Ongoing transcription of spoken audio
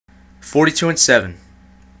42-7.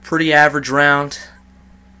 Pretty average round,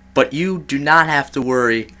 but you do not have to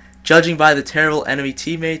worry. Judging by the terrible enemy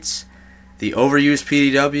teammates, the overused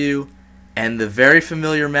PDW, and the very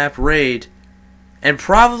familiar map Raid, and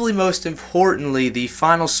probably most importantly, the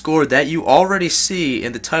final score that you already see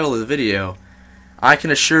in the title of the video, I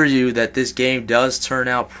can assure you that this game does turn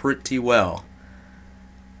out pretty well.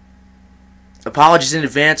 Apologies in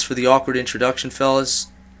advance for the awkward introduction, fellas.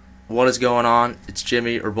 What is going on? It's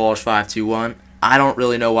Jimmy or Ballish521. I don't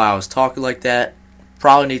really know why I was talking like that.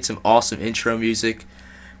 Probably need some awesome intro music,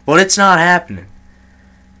 but it's not happening.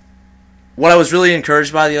 What I was really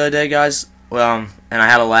encouraged by the other day, guys, and I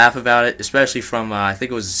had a laugh about it, especially from, I think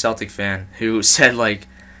it was a Celtic fan, who said, like,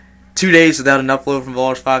 2 days without an upload from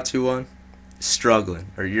Ballish521,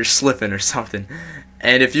 struggling, or you're slipping or something.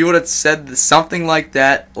 And if you would have said something like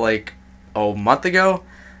that, like, a month ago,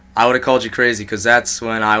 I would have called you crazy, because that's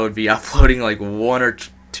when I would be uploading, like, 1 or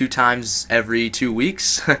 2 times every 2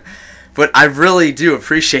 weeks. But I really do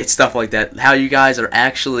appreciate stuff like that, how you guys are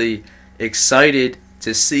actually excited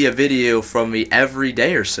to see a video from me every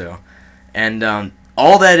day or so. And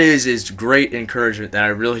all that is great encouragement that I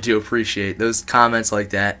really do appreciate. Those comments like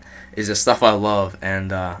that is the stuff I love,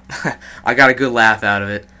 and I got a good laugh out of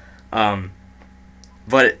it.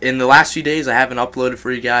 But in the last few days I haven't uploaded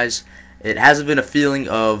for you guys. It hasn't been a feeling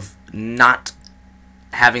of not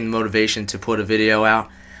having the motivation to put a video out.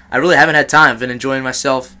 I really haven't had time. I've been enjoying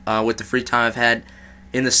myself with the free time I've had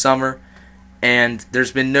in the summer, and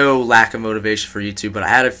there's been no lack of motivation for YouTube, but I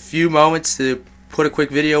had a few moments to put a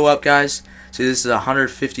quick video up, guys. So this is a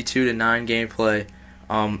 152-9 gameplay.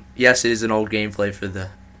 Yes, it is an old gameplay for the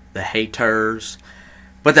haters,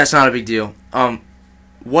 but that's not a big deal.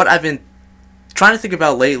 What I've been trying to think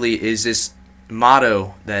about lately is this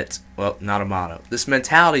motto that, well, not a motto, this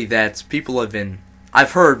mentality that people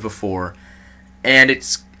I've heard before, and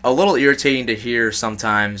it's a little irritating to hear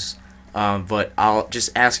sometimes, but I'll just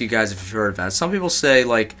ask you guys if you've heard about it. Some people say,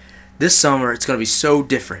 like, this summer it's going to be so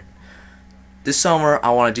different. This summer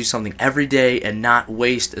I want to do something every day and not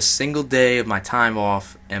waste a single day of my time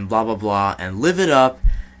off and blah blah blah and live it up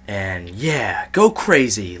and yeah, go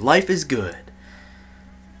crazy, life is good.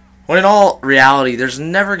 When in all reality, there's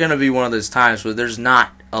never going to be one of those times where there's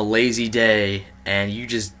not a lazy day and you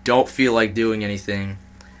just don't feel like doing anything.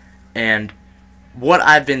 And what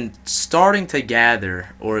I've been starting to gather,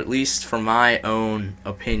 or at least from my own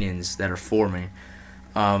opinions that are forming,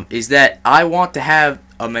 is that I want to have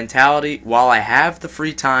a mentality while I have the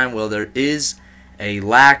free time, while there is a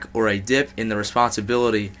lack or a dip in the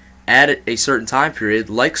responsibility at a certain time period,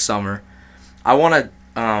 like summer, I want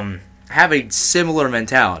to have a similar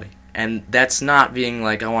mentality. And that's not being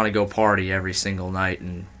like I want to go party every single night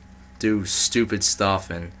and do stupid stuff,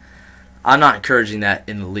 and I'm not encouraging that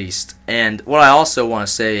in the least. And what I also want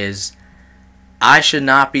to say is I should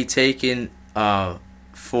not be taken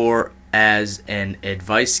for as an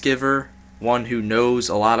advice giver, one who knows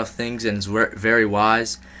a lot of things and is very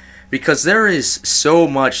wise, because there is so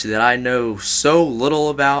much that I know so little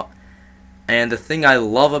about, and the thing I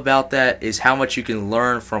love about that is how much you can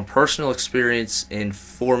learn from personal experience in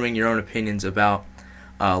forming your own opinions about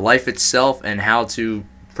life itself and how to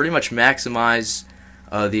pretty much maximize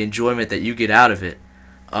the enjoyment that you get out of it.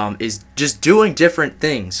 Is just doing different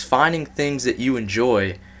things, finding things that you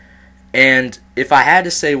enjoy. And if I had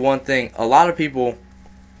to say one thing, a lot of people,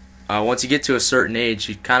 once you get to a certain age,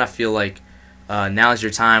 you kind of feel like now's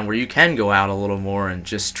your time where you can go out a little more and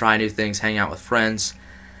just try new things, hang out with friends.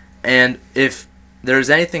 And if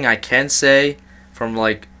there's anything I can say from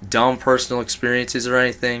like dumb personal experiences or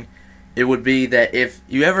anything, it would be that if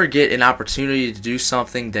you ever get an opportunity to do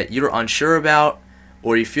something that you're unsure about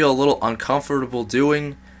or you feel a little uncomfortable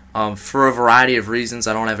doing for a variety of reasons,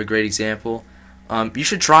 I don't have a great example, you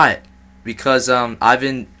should try it, because I've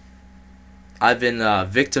been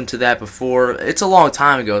victim to that before. It's a long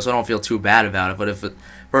time ago, so I don't feel too bad about it, but if a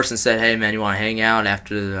person said, hey man, you want to hang out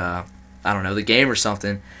after I don't know, the game or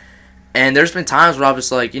something, and there's been times where I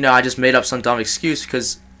was like, you know, I just made up some dumb excuse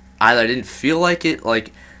because either I didn't feel like it,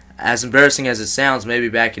 like, as embarrassing as it sounds, maybe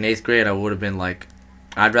back in 8th grade I would have been like,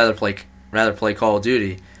 I'd rather play Call of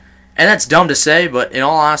Duty. And that's dumb to say, but in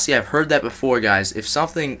all honesty, I've heard that before, guys. If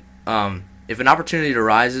something, if an opportunity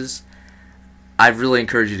arises, I'd really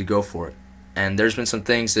encourage you to go for it. And there's been some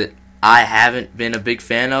things that I haven't been a big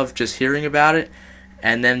fan of, just hearing about it,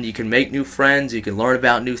 and then you can make new friends, you can learn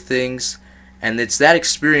about new things, and it's that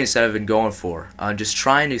experience that I've been going for, just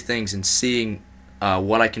trying new things and seeing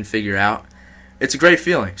what I can figure out. It's a great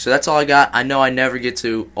feeling. So that's all I got. I know I never get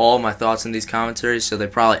to all my thoughts in these commentaries, so they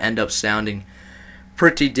probably end up sounding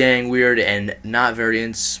pretty dang weird and not very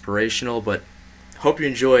inspirational, but hope you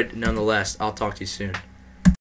enjoyed nonetheless. I'll talk to you soon.